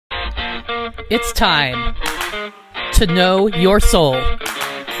It's time to know your soul.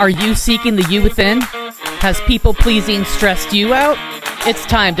 Are you seeking the you within? Has people-pleasing stressed you out? It's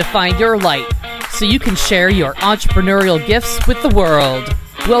time to find your light so you can share your entrepreneurial gifts with the world.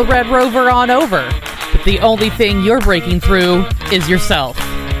 We'll Red Rover on over, but the only thing you're breaking through is yourself.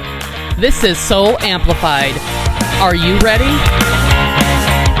 This is Soul Amplified. Are you ready?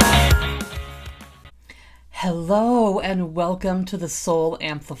 Hello and welcome to the Soul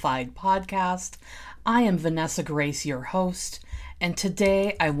Amplified podcast. I am Vanessa Grace, your host, and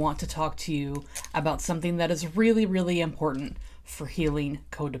today I want to talk to you about something that is really, really important for healing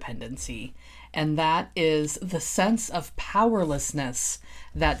codependency, and that is the sense of powerlessness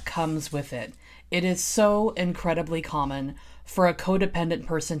that comes with it. It is so incredibly common for a codependent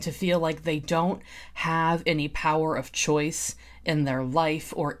person to feel like they don't have any power of choice in their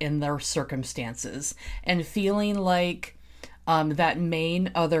life or in their circumstances, and feeling like that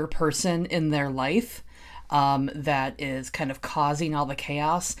main other person in their life that is kind of causing all the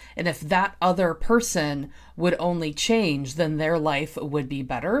chaos. And if that other person would only change, then their life would be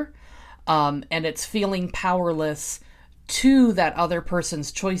better. And it's feeling powerless to that other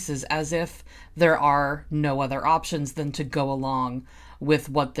person's choices, as if there are no other options than to go along with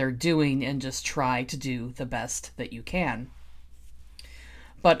what they're doing and just try to do the best that you can.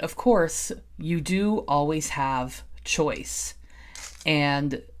 But of course, you do always have choice.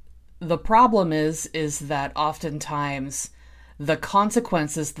 And the problem is that oftentimes the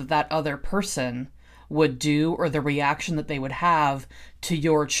consequences that other person would do, or the reaction that they would have to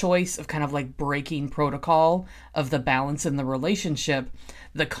your choice of kind of like breaking protocol of the balance in the relationship,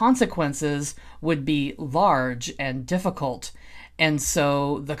 the consequences would be large and difficult. And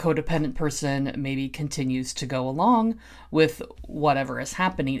so the codependent person maybe continues to go along with whatever is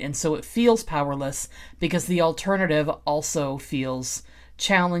happening. And so it feels powerless because the alternative also feels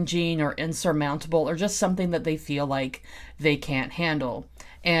challenging or insurmountable, or just something that they feel like they can't handle.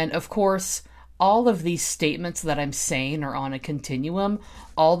 And of course, all of these statements that I'm saying are on a continuum,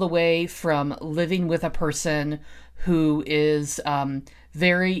 all the way from living with a person who is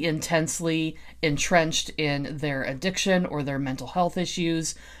very intensely entrenched in their addiction or their mental health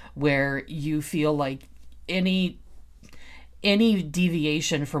issues, where you feel like any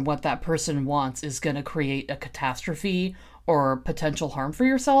deviation from what that person wants is going to create a catastrophe or potential harm for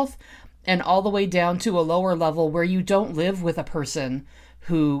yourself, and all the way down to a lower level where you don't live with a person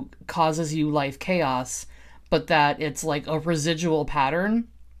who causes you life chaos, but that it's like a residual pattern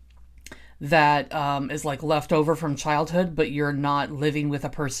that is like left over from childhood, but you're not living with a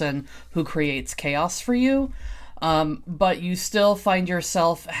person who creates chaos for you. But you still find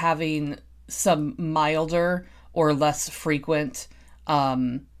yourself having some milder or less frequent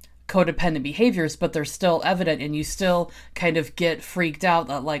codependent behaviors, but they're still evident, and you still kind of get freaked out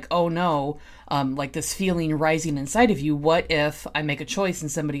that like, oh no, like this feeling rising inside of you. What if I make a choice and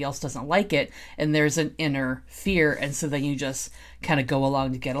somebody else doesn't like it? And there's an inner fear. And so then you just kind of go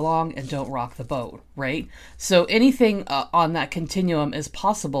along to get along and don't rock the boat, right? So anything on that continuum is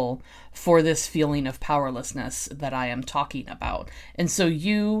possible for this feeling of powerlessness that I am talking about. And so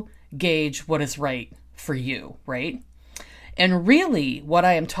you gauge what is right for you, right? And really, what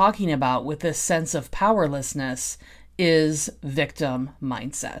I am talking about with this sense of powerlessness is victim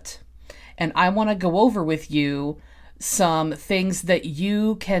mindset. And I want to go over with you some things that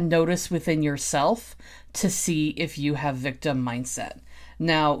you can notice within yourself to see if you have victim mindset.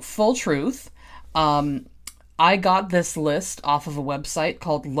 Now, full truth, I got this list off of a website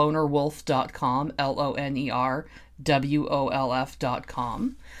called lonerwolf.com,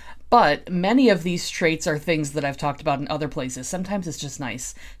 LONERWOLF.com. But many of these traits are things that I've talked about in other places. Sometimes it's just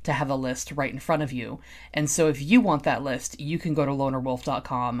nice to have a list right in front of you. And so if you want that list, you can go to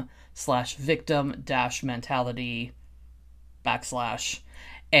lonerwolf.com/victim-mentality /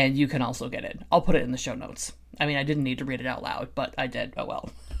 and you can also get it. I'll put it in the show notes. I mean, I didn't need to read it out loud, but I did. Oh well.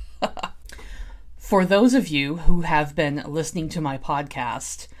 For those of you who have been listening to my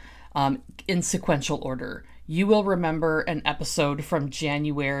podcast in sequential order, you will remember an episode from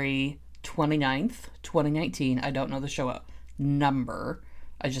January 29th, 2019. I don't know the show number.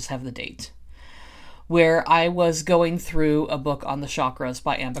 I just have the date. Where I was going through a book on the chakras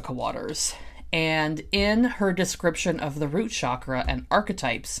by Ambika Waters. And in her description of the root chakra and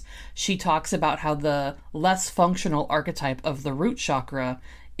archetypes, she talks about how the less functional archetype of the root chakra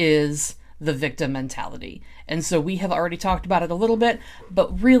is the victim mentality. And so we have already talked about it a little bit,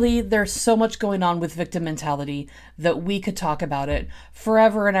 but really there's so much going on with victim mentality that we could talk about it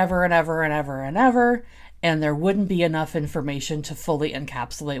forever and ever and ever and ever and ever. and there wouldn't be enough information to fully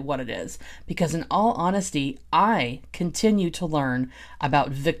encapsulate what it is. Because in all honesty, I continue to learn about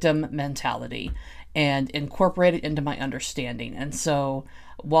victim mentality and incorporate it into my understanding. And so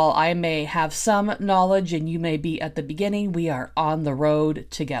while I may have some knowledge and you may be at the beginning, we are on the road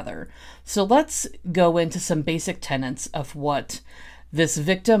together. So let's go into some basic tenets of what this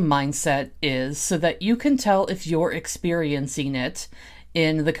victim mindset is so that you can tell if you're experiencing it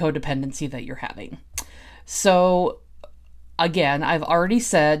in the codependency that you're having. So again, I've already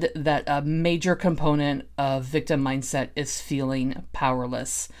said that a major component of victim mindset is feeling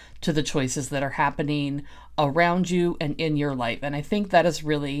powerless to the choices that are happening around you and in your life. And I think that is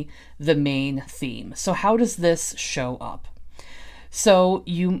really the main theme. So how does this show up? So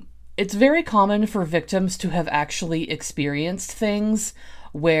it's very common for victims to have actually experienced things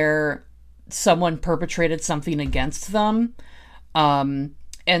where someone perpetrated something against them. And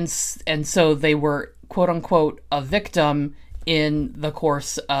so they were, quote unquote, a victim in the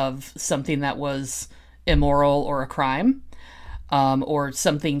course of something that was immoral or a crime, or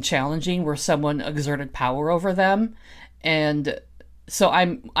something challenging where someone exerted power over them. And so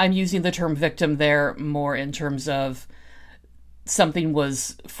I'm using the term victim there more in terms of something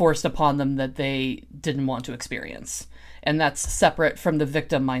was forced upon them that they didn't want to experience. And that's separate from the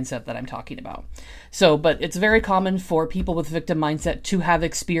victim mindset that I'm talking about. So, but it's very common for people with victim mindset to have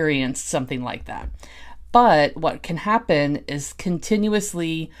experienced something like that. But what can happen is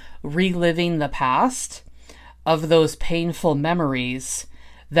continuously reliving the past of those painful memories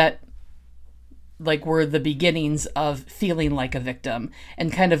that like were the beginnings of feeling like a victim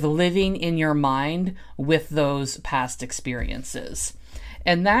and kind of living in your mind with those past experiences.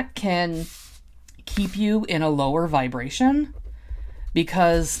 And that can keep you in a lower vibration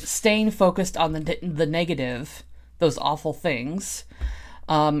because staying focused on the negative, those awful things,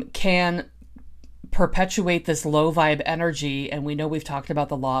 can perpetuate this low vibe energy. And we know we've talked about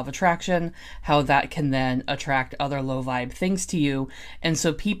the law of attraction, how that can then attract other low vibe things to you. And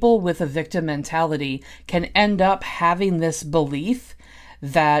so people with a victim mentality can end up having this belief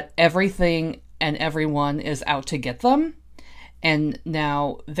that everything and everyone is out to get them. And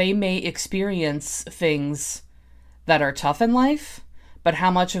now they may experience things that are tough in life, but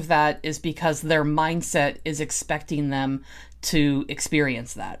how much of that is because their mindset is expecting them to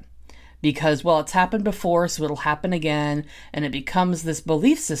experience that? Because, well, it's happened before, so it'll happen again, and it becomes this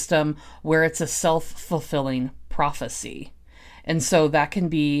belief system where it's a self-fulfilling prophecy. And so that can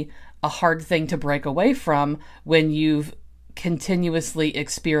be a hard thing to break away from when you've continuously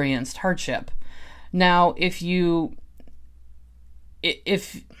experienced hardship. Now,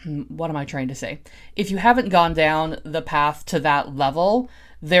 what am I trying to say? If you haven't gone down the path to that level,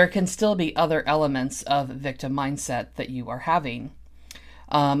 there can still be other elements of victim mindset that you are having.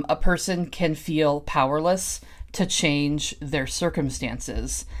 A person can feel powerless to change their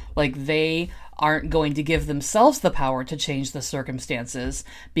circumstances. Like they aren't going to give themselves the power to change the circumstances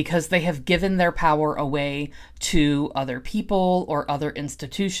because they have given their power away to other people or other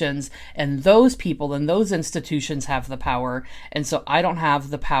institutions, and those people and those institutions have the power, and so I don't have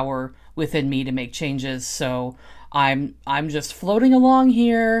the power within me to make changes, so I'm just floating along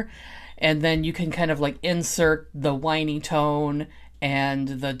here. And then you can kind of like insert the whiny tone and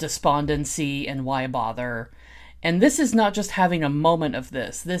the despondency and why bother. And this is not just having a moment of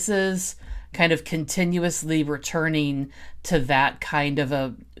this. This is kind of continuously returning to that kind of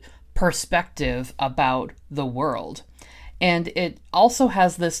a perspective about the world. And it also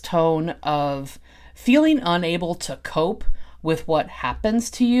has this tone of feeling unable to cope with what happens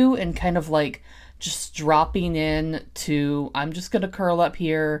to you and kind of like just dropping in to, I'm just going to curl up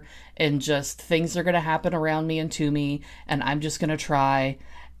here and just things are going to happen around me and to me, and I'm just going to try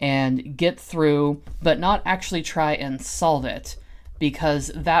and get through, but not actually try and solve it,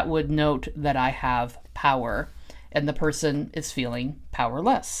 because that would note that I have power and the person is feeling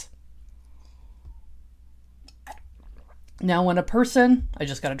powerless. Now, when a person, I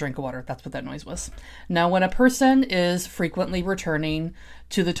just got a drink of water, that's what that noise was. Now, when a person is frequently returning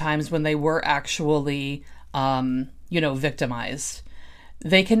to the times when they were actually, victimized,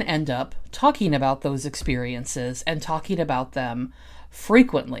 they can end up talking about those experiences and talking about them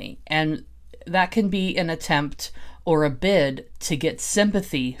frequently. And that can be an attempt or a bid to get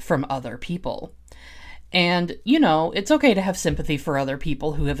sympathy from other people. And, it's okay to have sympathy for other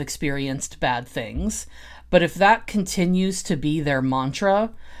people who have experienced bad things. But if that continues to be their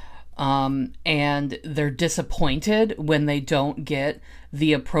mantra, and they're disappointed when they don't get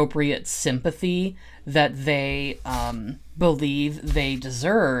the appropriate sympathy that they believe they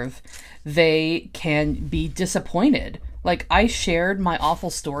deserve, they can be disappointed Like, I shared my awful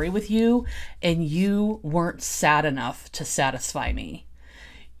story with you, and you weren't sad enough to satisfy me.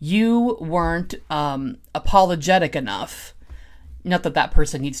 You weren't apologetic enough. Not that that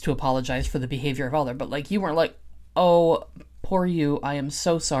person needs to apologize for the behavior of other, but like, you weren't like, oh, poor you, I am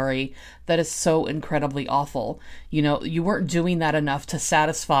so sorry. That is so incredibly awful. You know, you weren't doing that enough to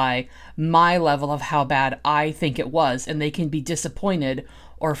satisfy my level of how bad I think it was. And they can be disappointed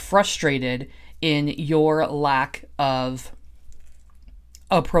or frustrated in your lack of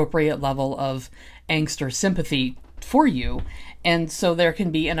appropriate level of angst or sympathy for you. And so there can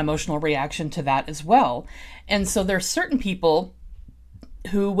be an emotional reaction to that as well. And so there's certain people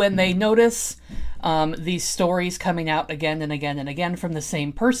who, when they notice these stories coming out again and again and again from the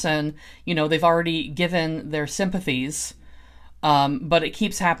same person, you know, they've already given their sympathies, but it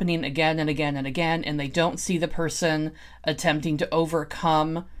keeps happening again and again and again, and they don't see the person attempting to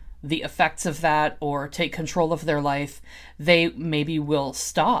overcome the effects of that or take control of their life. They maybe will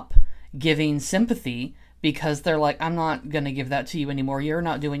stop giving sympathy because they're like, I'm not going to give that to you anymore. You're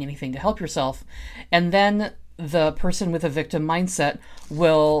not doing anything to help yourself. And then the person with a victim mindset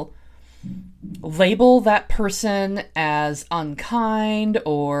will label that person as unkind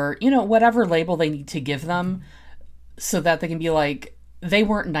or, you know, whatever label they need to give them so that they can be like, they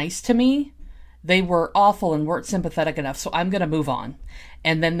weren't nice to me. They were awful and weren't sympathetic enough, so I'm going to move on.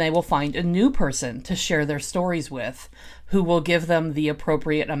 And then they will find a new person to share their stories with who will give them the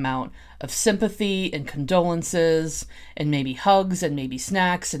appropriate amount of sympathy and condolences and maybe hugs and maybe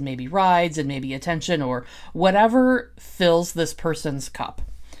snacks and maybe rides and maybe attention or whatever fills this person's cup,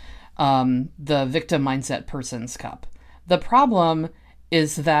 the victim mindset person's cup. The problem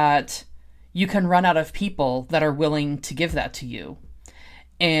is that you can run out of people that are willing to give that to you.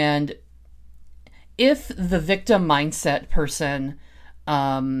 And if the victim mindset person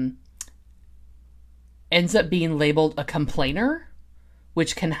ends up being labeled a complainer,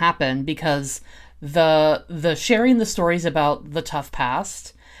 which can happen because the sharing the stories about the tough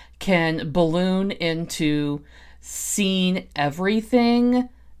past can balloon into seeing everything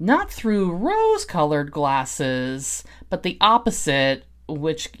not through rose-colored glasses, but the opposite,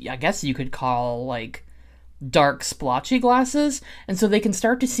 which I guess you could call like dark splotchy glasses. And so they can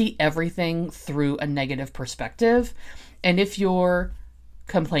start to see everything through a negative perspective. And if you're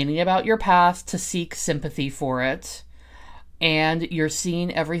complaining about your past to seek sympathy for it, and you're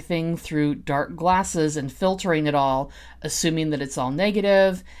seeing everything through dark glasses and filtering it all, assuming that it's all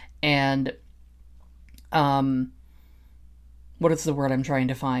negative, and what is the word I'm trying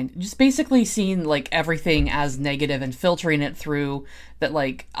to find? Just basically seeing like everything as negative and filtering it through that,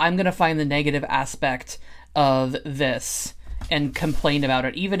 like, I'm going to find the negative aspect of this and complain about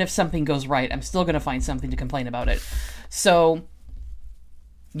it. Even if something goes right, I'm still going to find something to complain about it. So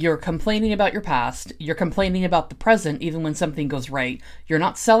you're complaining about your past. You're complaining about the present, even when something goes right. You're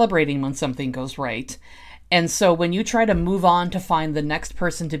not celebrating when something goes right. And so when you try to move on to find the next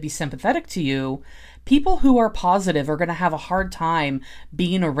person to be sympathetic to you, people who are positive are going to have a hard time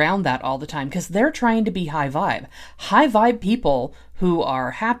being around that all the time because they're trying to be high vibe. High vibe people who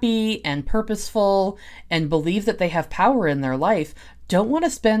are happy and purposeful and believe that they have power in their life don't want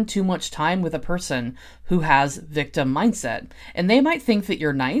to spend too much time with a person who has victim mindset. And they might think that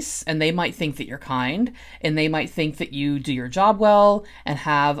you're nice, and they might think that you're kind, and they might think that you do your job well and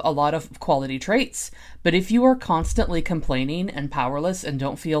have a lot of quality traits. But if you are constantly complaining and powerless and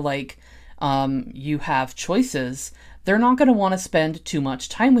don't feel like you have choices, they're not going to want to spend too much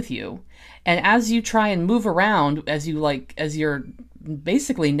time with you. And as you try and move around, as your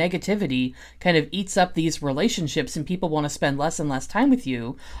basically negativity kind of eats up these relationships and people want to spend less and less time with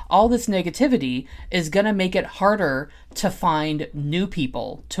you, all this negativity is going to make it harder to find new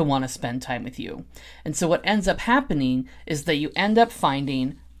people to want to spend time with you. And so what ends up happening is that you end up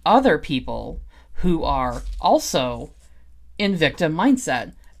finding other people who are also in victim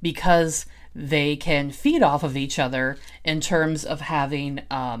mindset because they can feed off of each other in terms of having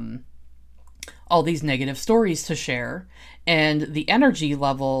all these negative stories to share, and the energy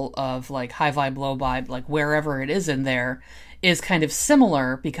level of like high vibe, low vibe, like wherever it is in there, is kind of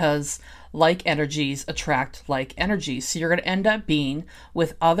similar because like energies attract like energies. So you're going to end up being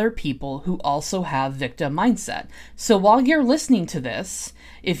with other people who also have victim mindset. So while you're listening to this,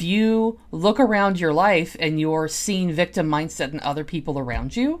 if you look around your life and you're seeing victim mindset in other people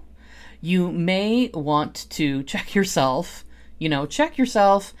around you, you may want to check yourself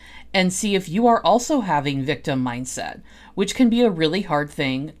and see if you are also having victim mindset, which can be a really hard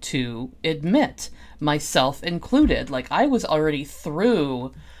thing to admit, myself included. Like, I was already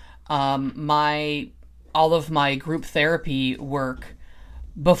through all of my group therapy work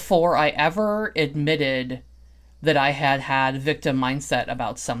before I ever admitted that I had victim mindset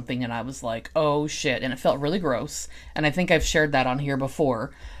about something, and I was like, oh shit, and it felt really gross. And I think I've shared that on here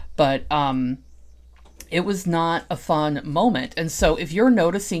before, but it was not a fun moment. And so if you're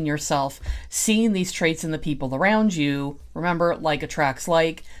noticing yourself seeing these traits in the people around you, remember, like attracts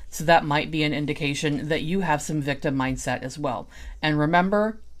like, so that might be an indication that you have some victim mindset as well. And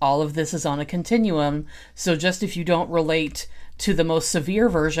remember, all of this is on a continuum, so just if you don't relate to the most severe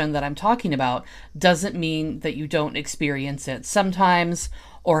version that I'm talking about, doesn't mean that you don't experience it sometimes,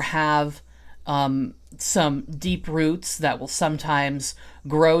 or have some deep roots that will sometimes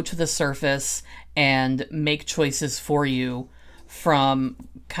grow to the surface and make choices for you from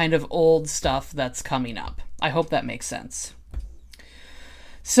kind of old stuff that's coming up. I hope that makes sense.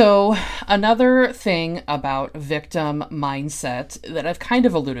 So another thing about victim mindset that I've kind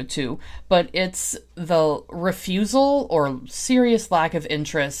of alluded to, but it's the refusal or serious lack of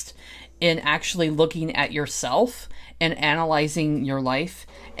interest in actually looking at yourself and analyzing your life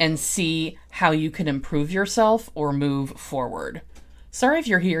and see how you can improve yourself or move forward. Sorry if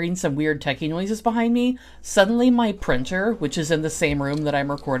you're hearing some weird techie noises behind me. Suddenly my printer, which is in the same room that I'm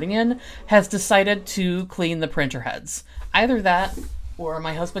recording in, has decided to clean the printer heads. Either that, or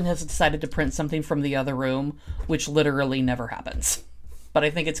my husband has decided to print something from the other room, which literally never happens. But I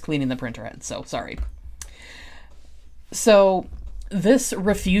think it's cleaning the printer head, so sorry. So this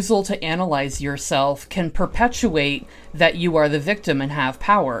refusal to analyze yourself can perpetuate that you are the victim and have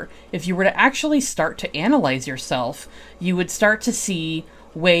power. If you were to actually start to analyze yourself, you would start to see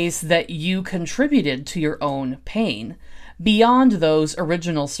ways that you contributed to your own pain beyond those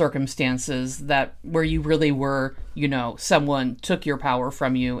original circumstances that where you really were, someone took your power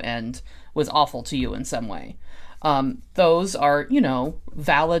from you and was awful to you in some way. Those are,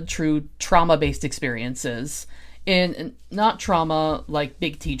 valid, true trauma-based experiences. In not trauma like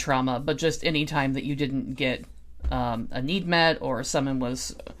big T trauma, but just any time that you didn't get a need met or someone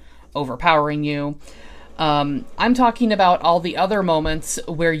was overpowering you. I'm talking about all the other moments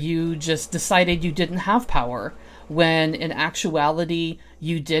where you just decided you didn't have power, when in actuality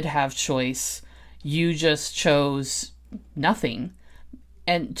you did have choice. You just chose nothing.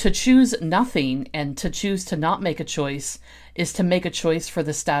 And to choose nothing and to choose to not make a choice is to make a choice for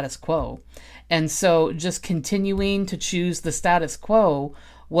the status quo. And so just continuing to choose the status quo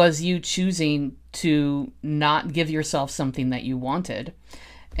was you choosing to not give yourself something that you wanted.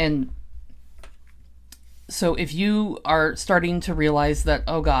 And so if you are starting to realize that,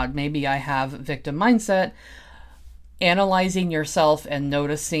 oh God, maybe I have victim mindset, analyzing yourself and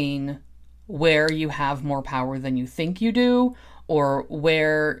noticing where you have more power than you think you do, or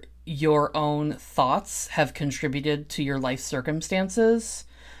where your own thoughts have contributed to your life circumstances,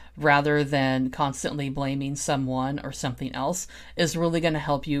 rather than constantly blaming someone or something else, is really going to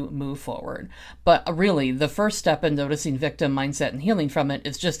help you move forward. But really, the first step in noticing victim mindset and healing from it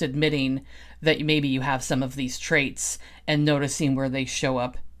is just admitting that maybe you have some of these traits and noticing where they show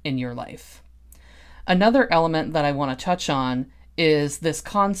up in your life. Another element that I want to touch on is this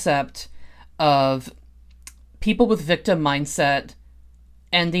concept of people with victim mindset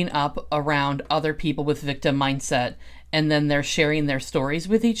ending up around other people with victim mindset, and then they're sharing their stories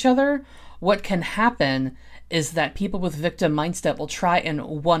with each other. What can happen is that people with victim mindset will try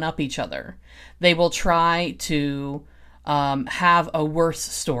and one-up each other. They will try to have a worse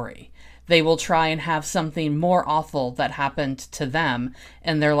story. They will try and have something more awful that happened to them,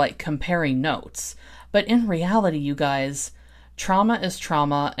 and they're like comparing notes. But in reality, you guys, trauma is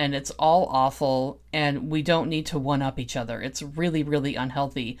trauma, and it's all awful, and we don't need to one-up each other. It's really, really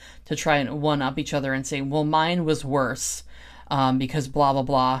unhealthy to try and one-up each other and say, well, mine was worse because blah, blah,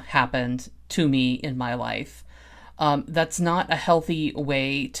 blah happened to me in my life. That's not a healthy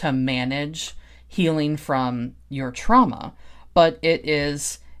way to manage healing from your trauma, but it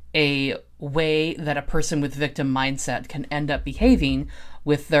is a way that a person with victim mindset can end up behaving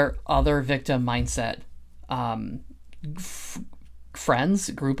with their other victim mindset friends,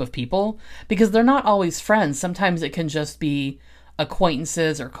 group of people, because they're not always friends. Sometimes it can just be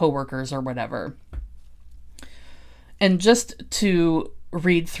acquaintances or coworkers or whatever. And just to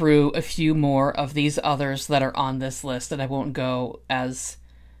read through a few more of these others that are on this list, and I won't go as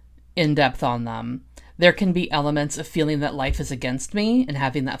in-depth on them. There can be elements of feeling that life is against me and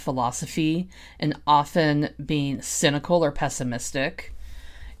having that philosophy, and often being cynical or pessimistic.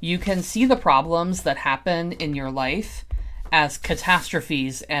 You can see the problems that happen in your life as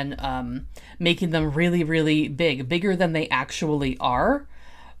catastrophes and making them really, really big, bigger than they actually are.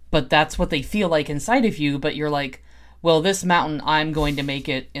 But that's what they feel like inside of you. But you're like, well, this mountain, I'm going to make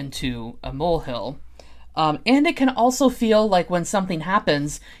it into a molehill. And it can also feel like when something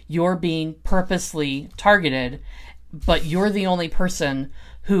happens, you're being purposely targeted, but you're the only person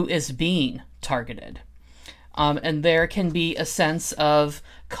who is being targeted. And there can be a sense of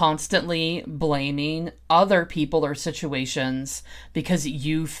constantly blaming other people or situations because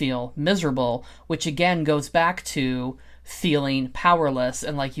you feel miserable, which again goes back to feeling powerless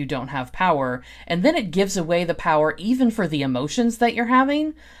and like you don't have power. And then it gives away the power even for the emotions that you're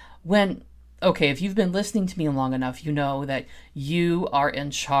having when, okay, if you've been listening to me long enough, you know that you are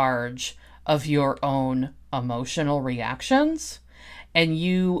in charge of your own emotional reactions, and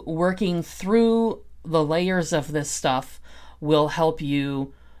you working through the layers of this stuff will help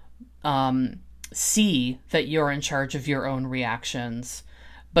you see that you're in charge of your own reactions.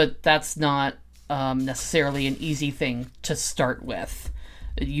 But that's not necessarily an easy thing to start with.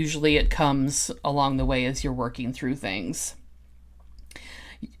 Usually it comes along the way as you're working through things.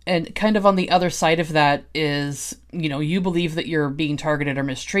 And kind of on the other side of that is, you believe that you're being targeted or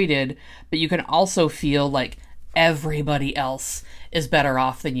mistreated, but you can also feel like everybody else is better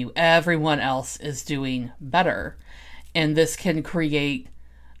off than you. Everyone else is doing better. And this can create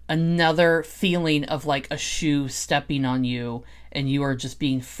another feeling of like a shoe stepping on you and you are just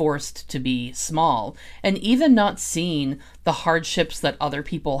being forced to be small. And even not seeing the hardships that other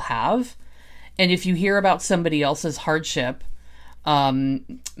people have. And if you hear about somebody else's hardship,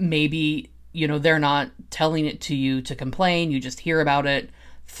 maybe, they're not telling it to you to complain. You just hear about it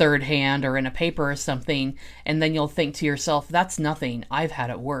third hand or in a paper or something, and then you'll think to yourself, that's nothing, I've had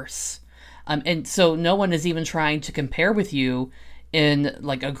it worse. And so no one is even trying to compare with you in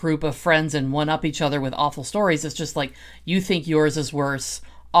like a group of friends and one up each other with awful stories. It's just like you think yours is worse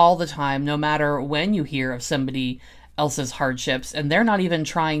all the time, no matter when you hear of somebody else's hardships. And they're not even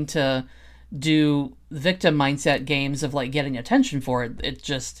trying to do victim mindset games of like getting attention for it. It's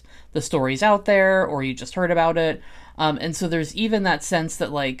just the story's out there or you just heard about it. And so there's even that sense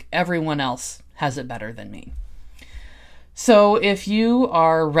that like everyone else has it better than me. So if you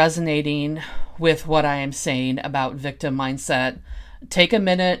are resonating with what I am saying about victim mindset, take a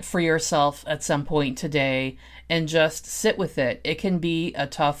minute for yourself at some point today and just sit with it. It can be a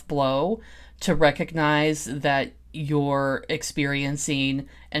tough blow to recognize that you're experiencing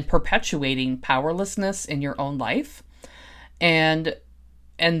and perpetuating powerlessness in your own life. And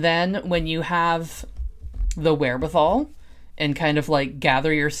then when you have the wherewithal and kind of like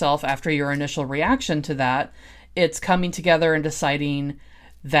gather yourself after your initial reaction to that, it's coming together and deciding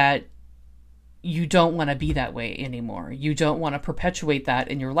that you don't want to be that way anymore. You don't want to perpetuate that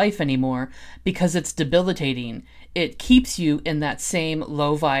in your life anymore because it's debilitating. It keeps you in that same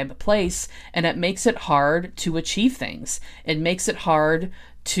low vibe place, and it makes it hard to achieve things. It makes it hard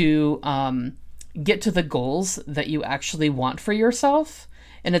to get to the goals that you actually want for yourself.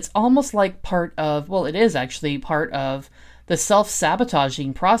 And it's almost like it is actually part of the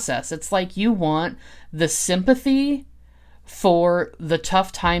self-sabotaging process. It's like you want the sympathy for the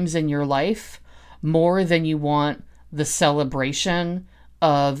tough times in your life more than you want the celebration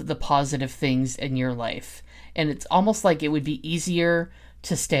of the positive things in your life. And it's almost like it would be easier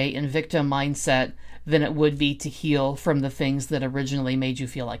to stay in victim mindset than it would be to heal from the things that originally made you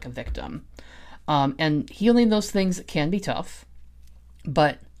feel like a victim. And healing those things can be tough,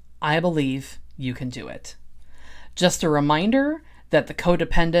 but I believe you can do it. Just a reminder that the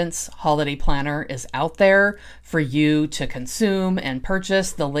Codependence Holiday Planner is out there for you to consume and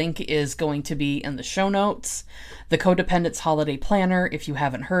purchase. The link is going to be in the show notes. The Codependence Holiday Planner, if you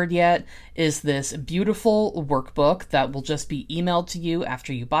haven't heard yet, is this beautiful workbook that will just be emailed to you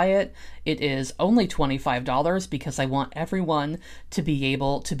after you buy it. It is only $25 because I want everyone to be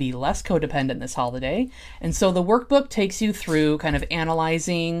able to be less codependent this holiday. And so the workbook takes you through kind of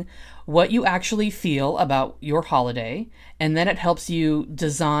analyzing what you actually feel about your holiday, and then it helps you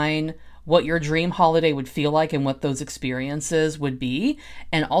design what your dream holiday would feel like and what those experiences would be,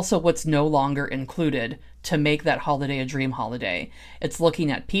 and also what's no longer included to make that holiday a dream holiday. It's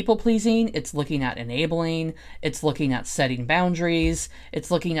looking at people pleasing, it's looking at enabling, it's looking at setting boundaries, it's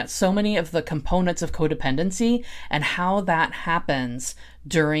looking at so many of the components of codependency and how that happens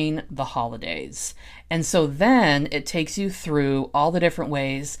during the holidays. And so then it takes you through all the different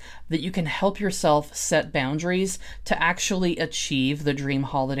ways that you can help yourself set boundaries to actually achieve the dream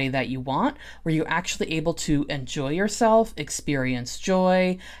holiday that you want, where you're actually able to enjoy yourself, experience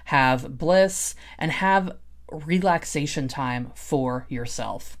joy, have bliss, and have relaxation time for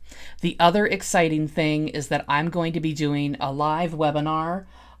yourself. The other exciting thing is that I'm going to be doing a live webinar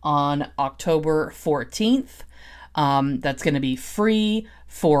on October 14th. That's going to be free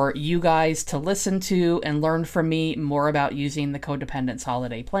for you guys to listen to and learn from me more about using the Codependence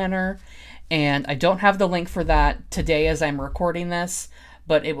Holiday Planner. And I don't have the link for that today as I'm recording this,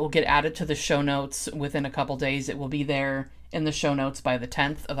 but it will get added to the show notes within a couple days. It will be there in the show notes by the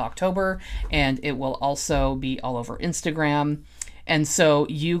 10th of October, and it will also be all over Instagram. And so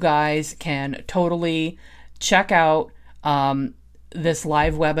you guys can totally check out this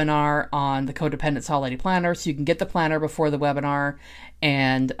live webinar on the Codependence Holiday Planner, so you can get the planner before the webinar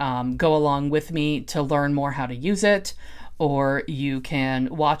and go along with me to learn more how to use it. Or you can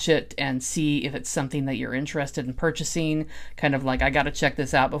watch it and see if it's something that you're interested in purchasing. Kind of like, I got to check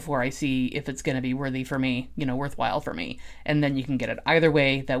this out before I see if it's going to be worthy for me, worthwhile for me. And then you can get it either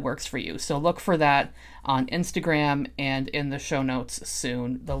way that works for you. So look for that on Instagram and in the show notes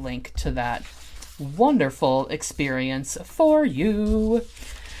soon, the link to that wonderful experience for you.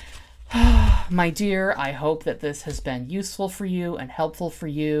 My dear, I hope that this has been useful for you and helpful for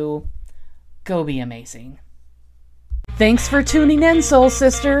you. Go be amazing. Thanks for tuning in, Soul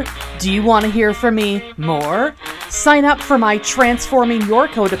Sister. Do you want to hear from me more? Sign up for my Transforming Your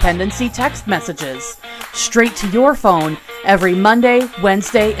Codependency text messages straight to your phone every Monday,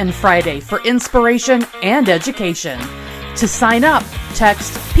 Wednesday, and Friday for inspiration and education. To sign up,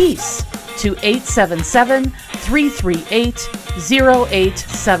 text PEACE to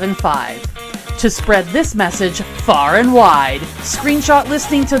 877-338-0875. To spread this message far and wide, screenshot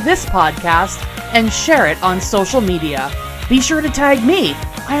listening to this podcast and share it on social media. Be sure to tag me.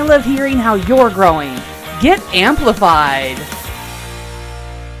 I love hearing how you're growing. Get amplified.